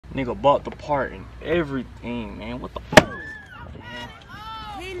Nigga bought the part and everything, man. What the fuck?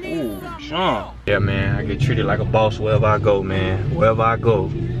 Ooh, Sean. Yeah, man, I get treated like a boss wherever I go, man. Wherever I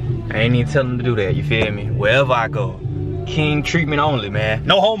go. I ain't even telling them to do that, you feel me? Wherever I go. King treatment only, man.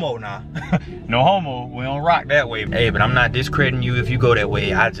 No homo now. No homo. We don't rock that way. Hey, but I'm not discrediting you if you go that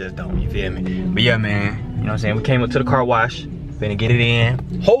way. I just don't, you feel me? But yeah, man, you know what I'm saying? We came up to the car wash. Finna get it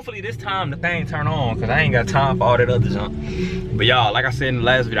in. Hopefully this time the thing turn on, cause I ain't got time for all that other junk. But y'all, like I said in the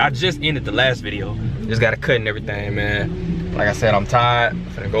last video, I just ended the last video. Just got a cut and everything, man. Like I said, I'm tired. I'm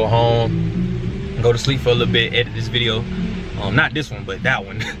finna go home, go to sleep for a little bit, edit this video. Not this one, but that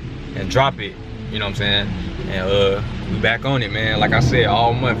one. And drop it, you know what I'm saying? And we back on it, man. Like I said,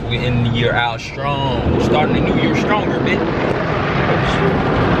 all month, we end the year out strong. We're starting the new year stronger, bitch.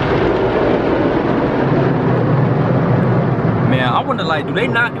 Man, I wonder, like, do they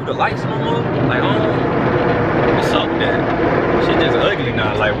not do the lights no more? Like, what's up with that? Shit just ugly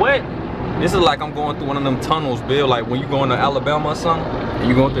now. Like, what? This is like I'm going through one of them tunnels, Bill. Like when you going to Alabama or something, and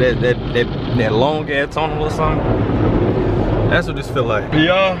you going through that long ass tunnel or something. That's what this feel like.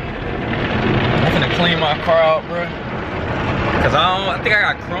 Y'all, I'm finna clean my car out, bro. Cause I think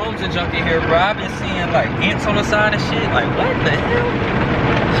I got crumbs and junk in here, bro. I've been seeing like ants on the side and shit. Like, what the hell?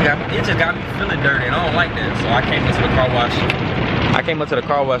 It just got me feeling dirty, and I don't like that. So I came into the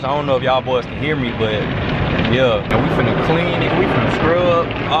car wash. I don't know if y'all boys can hear me, but yeah. And we finna clean it, we finna scrub,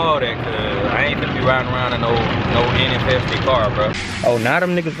 all that, cause I ain't finna be riding around in no infested car, bro. Oh, now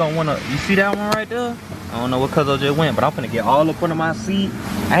them niggas don't wanna, you see that one right there? I don't know what cuzzo just went, but I'm finna get all up under my seat.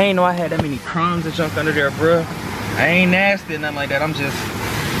 I ain't know I had that many crumbs and junk under there, bro. I ain't nasty or nothing like that. I'm just,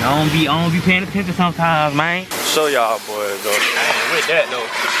 I don't be paying attention sometimes, man. Show y'all boys though. I ain't with that though.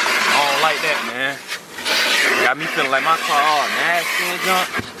 I don't like that, man. Got me feeling like my car all nasty and junk.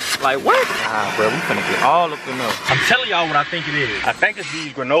 Like what? Nah, bro, we finna get all up in there. I'm telling y'all what I think it is. I think it's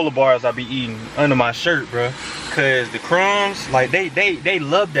these granola bars I be eating under my shirt, bro. Cause the crumbs, like they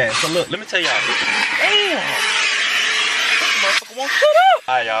love that. So look, let me tell y'all. Damn. Motherfucker won't shut up.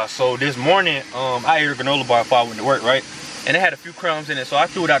 Alright, y'all. So this morning, I ate a granola bar before I went to work, right? And it had a few crumbs in it, so I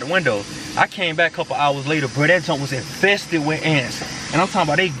threw it out the window. I came back a couple hours later, bro, that junk was infested with ants. And I'm talking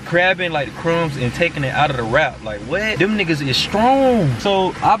about they grabbing like the crumbs and taking it out of the wrap. Like what? Them niggas is strong.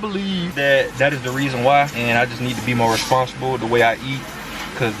 So I believe that is the reason why. And I just need to be more responsible the way I eat.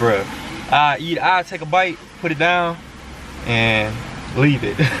 Cause bro, I take a bite, put it down, and leave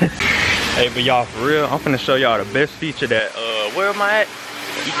it. Hey, but y'all, for real, I'm finna show y'all the best feature that, where am I at?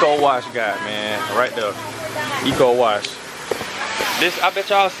 Eco Wash got, man, right there. Eco Wash. This, I bet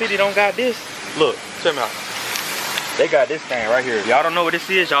y'all city don't got this. Look, check me out. They got this thing right here. Y'all don't know what this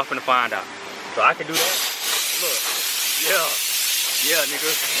is, y'all finna find out. So I can do that. Look, yeah, nigga.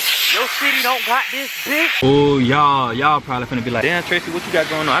 Your city don't got this, bitch. Oh, y'all probably finna be like, damn, Tracy, what you got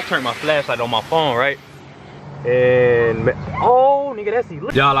going on? I turned my flashlight on my phone, right? And, oh, nigga, that's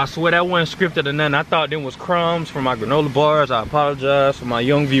illegal. Y'all, I swear that wasn't scripted or nothing. I thought them was crumbs from my granola bars. I apologize for my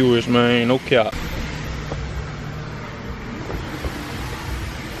young viewers, man. No cap.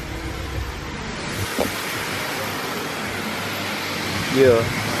 Yeah.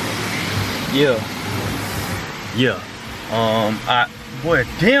 Boy,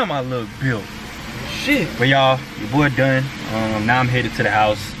 damn, I look built. Shit. But y'all, your boy done. Now I'm headed to the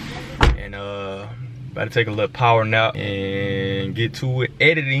house and about to take a little power nap and get to it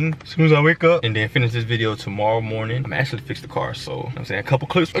editing as soon as I wake up, and then finish this video tomorrow morning. I'm actually fix the car, so I'm saying a couple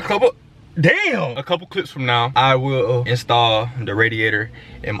clips from now, I will install the radiator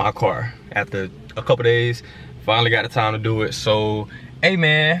in my car after a couple days. Finally got the time to do it. So hey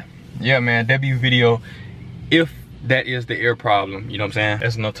man, yeah man, W video if that is the air problem, you know what I'm saying?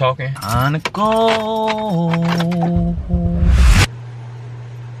 That's enough talking. On the go.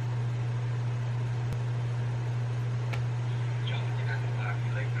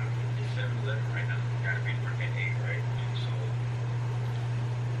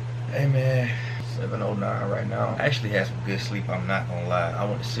 Hey man, 7:09 right now. I actually had some good sleep, I'm not gonna lie. I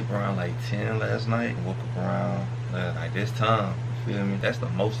went to sleep around like 10 last night and woke up around like this time. You feel me? That's the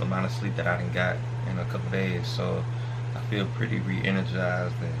most amount of sleep that I done got in a couple days. So I feel pretty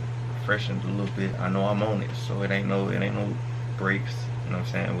re-energized and refreshened a little bit. I know I'm on it, so it ain't no breaks. You know what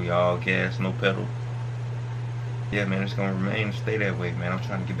I'm saying? We all gas, no pedal. Yeah man, it's gonna remain and stay that way, man. I'm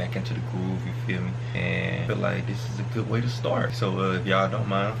trying to get back into the groove, you feel me? And I feel like this is a good way to start. So if y'all don't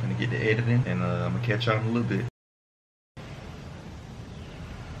mind, I'm gonna get to editing, and I'm gonna catch y'all in a little bit.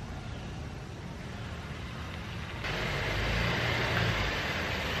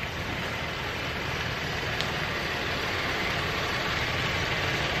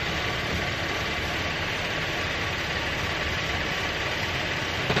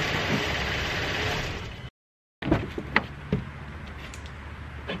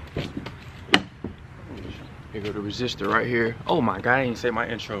 Here go the resistor right here. Oh my god, I didn't say my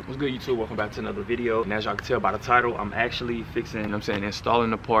intro. What's good, YouTube? Welcome back to another video. And as y'all can tell by the title, I'm actually fixing, installing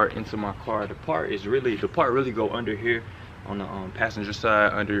the part into my car. The part really go under here on the passenger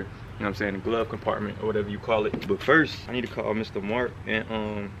side, under, the glove compartment or whatever you call it. But first, I need to call Mr. Mark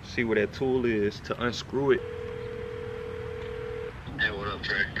and see where that tool is to unscrew it. Hey, what up,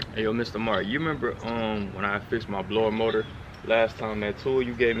 Trey? Hey, yo, Mr. Mark, you remember when I fixed my blower motor last time, that tool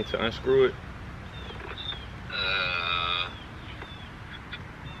you gave me to unscrew it?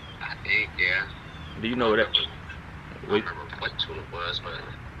 I think, yeah. Do you know what that? I don't remember what tool it was, but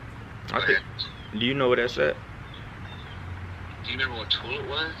I think. Do you know what that's at? Do you remember what tool it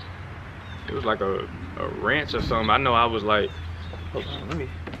was? It was like a wrench or something. I know I was like, hold on, let me.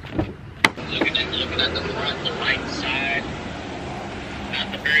 Looking at the front, the right side,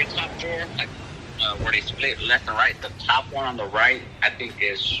 not the very top drawer, like where they split left and right. The top one on the right, I think,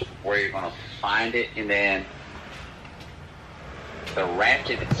 is where you're gonna find it, and then the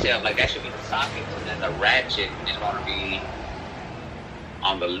ratchet itself, like that should be the socket, and then the ratchet is gonna be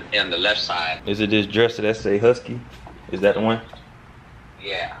on the left side. Is it this dresser that say Husky? Is that the one?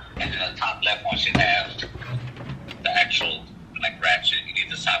 Yeah, and then the top left one should have the actual ratchet. You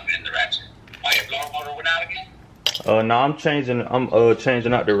need the socket and the ratchet. Why your blower motor went out again? No, I'm changing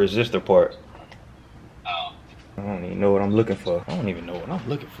out the resistor part. Oh. I don't even know what I'm looking for. I don't even know what I'm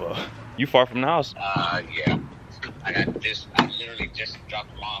looking for. You far from the house? Yeah. I literally just dropped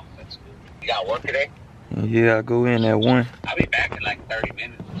them off at school. You got work today? Yeah, I go in at 1. I'll be back in like 30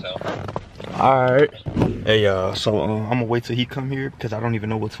 minutes or so. Alright. Hey y'all, so I'm gonna wait till he come here because I don't even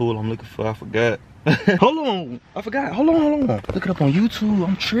know what tool I'm looking for. I forgot. Hold on, I forgot. Hold on. Look it up on YouTube.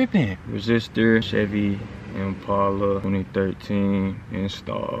 I'm tripping. Resistor, Chevy Impala 2013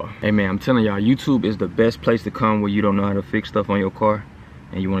 install. Hey man, I'm telling y'all, YouTube is the best place to come where you don't know how to fix stuff on your car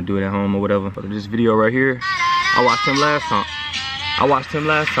and you want to do it at home or whatever. But this video right here, I watched him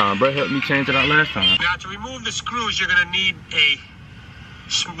last time. Bro helped me change it out last time. Now to remove the screws, you're gonna need a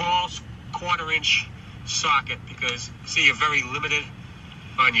small 1/4-inch socket because see, you're very limited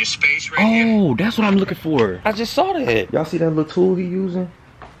on your space right here. Oh, that's what I'm looking for. I just saw that. Y'all see that little tool he using?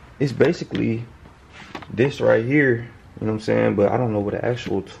 It's basically this right here. You know what I'm saying? But I don't know what the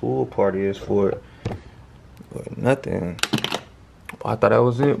actual tool part is for it. But nothing. I thought that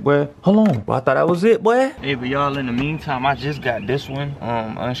was it, boy. Hold on. I thought that was it, boy. Hey, but y'all, in the meantime, I just got this one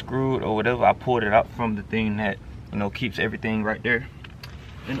unscrewed or whatever. I pulled it out from the thing that, keeps everything right there.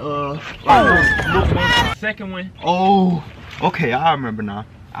 And second one. Oh, okay, I remember now.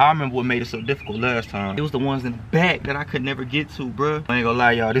 I remember what made it so difficult last time. It was the ones in the back that I could never get to, bruh. I ain't gonna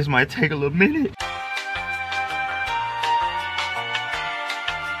lie, y'all, this might take a little minute.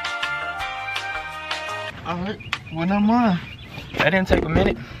 Alright, well, never mind. That didn't take a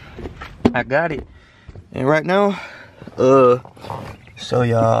minute. I got it. And right now, so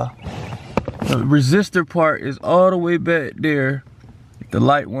y'all, the resistor part is all the way back there. The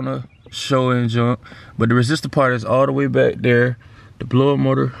light wanna show and jump, but the resistor part is all the way back there. The blower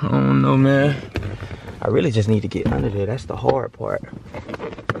motor, I don't know, man. I really just need to get under there. That's the hard part.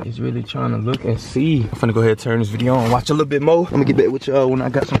 He's really trying to look and see. I'm finna go ahead and turn this video on, watch a little bit more. I'm gonna get back with y'all when I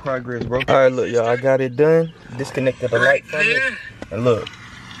got some progress, bro. All right, look, y'all, I got it done. Disconnected the light from it. And look.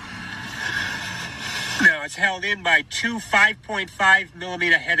 Now it's held in by two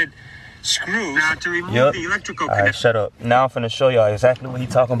 5.5mm headed screws. Now to remove the electrical connection. Alright, shut up. Now I'm finna show y'all exactly what he's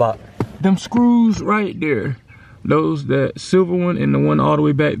talking about. Them screws right there. Those, that silver one and the one all the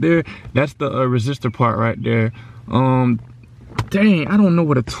way back there, that's the resistor part right there. Dang, I don't know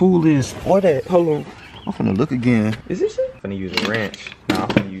what a tool is or that. Hold on. I'm finna look again. Is this it? I'm finna use a wrench. Nah, I'm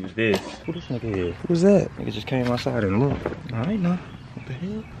finna use this. Who this nigga is? Who's that? Nigga just came outside and look. Alright now. What the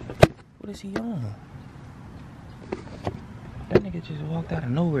hell? What is he on? That nigga just walked out of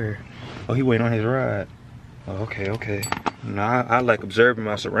nowhere. Oh, he waiting on his ride. Oh, okay. Nah, I like observing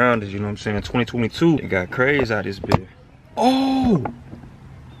my surroundings, you know what I'm saying? 2022, it got crazy out this bit. Oh!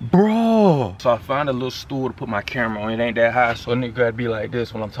 Bro! So I found a little stool to put my camera on. It ain't that high, so a nigga gotta be like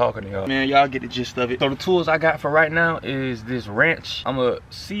this when I'm talking to y'all. Man, y'all get the gist of it. So the tools I got for right now is this wrench. I'm gonna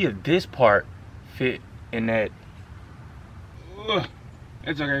see if this part fit in that. Ugh,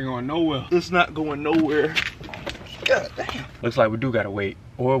 that junk ain't going nowhere. It's not going nowhere. God damn. Looks like we do gotta wait,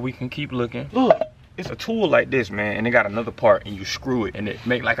 or we can keep looking. Look, it's a tool like this, man, and it got another part, and you screw it, and it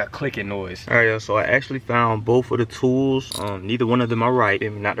make like a clicking noise. All right, y'all, so I actually found both of the tools. Neither one of them are right.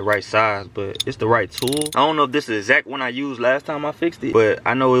 Maybe not the right size, but it's the right tool. I don't know if this is the exact one I used last time I fixed it, but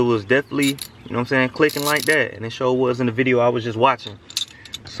I know it was definitely, you know what I'm saying, clicking like that, and it sure was in the video I was just watching.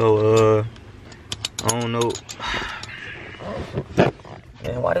 So, I don't know.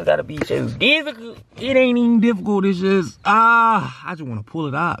 Man, why does gotta be so difficult? It ain't even difficult. It's just, I just want to pull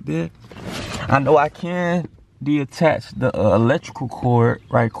it out, man. I know I can detach the electrical cord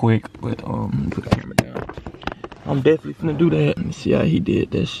right quick, but put the camera down. I'm definitely finna do that. Let me see how he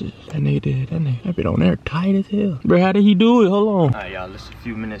did that shit. That nigga did. That bit on there tight as hell. Bro, how did he do it? Hold on. All right, y'all. It's a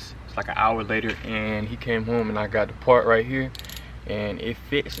few minutes. It's like an hour later, and he came home, and I got the part right here, and it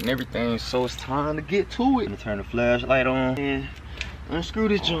fits and everything. So it's time to get to it. I'm gonna turn the flashlight on and unscrew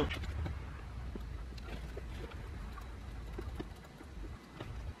this junk.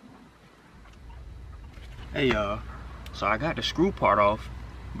 Hey y'all, so I got the screw part off,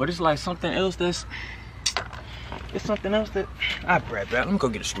 but it's like something else that's, it's something else that, I grab that. Let me go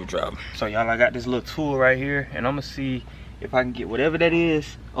get a screwdriver. So y'all, I got this little tool right here, and I'm gonna see if I can get whatever that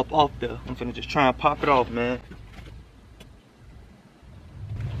is up off there. I'm finna just try and pop it off, man.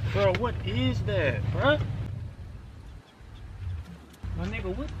 Bro, what is that, bro? My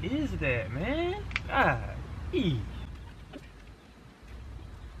nigga, what is that, man? God,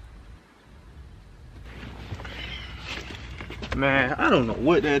 man, I don't know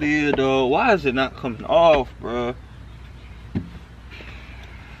what that is, though. Why is it not coming off, bro?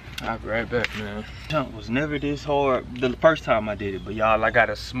 I'll be right back, man. Jump was never this hard the first time I did it, but y'all, I got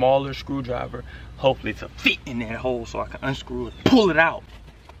a smaller screwdriver, hopefully to fit in that hole so I can unscrew it, pull it out.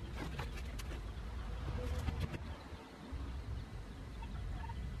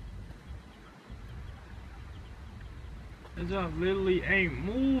 That jump literally ain't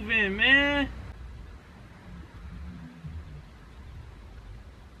moving, man.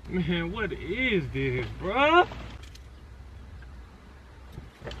 Man, what is this, bruh?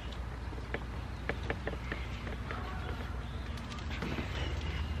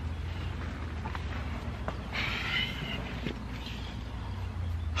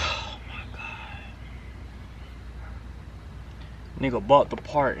 Oh my God. Nigga bought the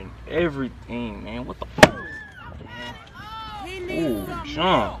part and everything, man. What the fuck? Ooh,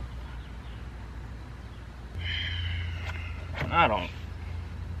 jump. I don't.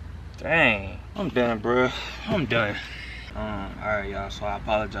 Dang. I'm done, bro. I'm done. Alright, y'all. So I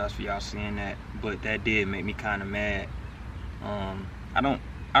apologize for y'all seeing that, but that did make me kind of mad. I don't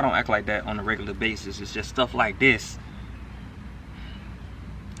act like that on a regular basis. It's just stuff like this.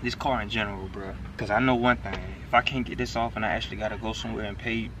 This car in general, bro. Because I know one thing. If I can't get this off and I actually got to go somewhere and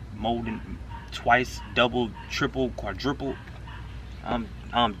pay more than twice, double, triple, quadruple, I'm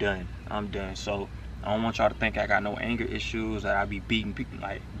done. I'm done. So I don't want y'all to think I got no anger issues, that I be beating people,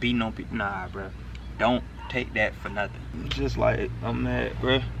 like beating on people. Nah, bro. Don't take that for nothing. Just like, I'm mad,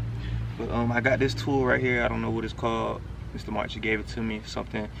 bro. But I got this tool right here. I don't know what it's called. Mr. March gave it to me,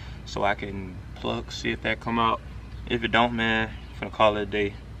 something so I can plug, see if that come out. If it don't, man, I'm finna call it a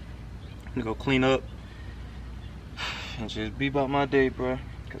day. I'm gonna go clean up and just be about my day, bro.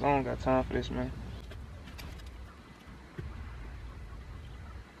 Cause I don't got time for this, man.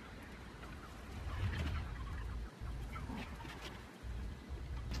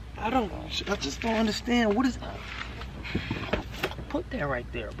 I just don't understand. What is, put that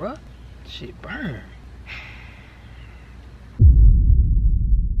right there, bro. Shit burn.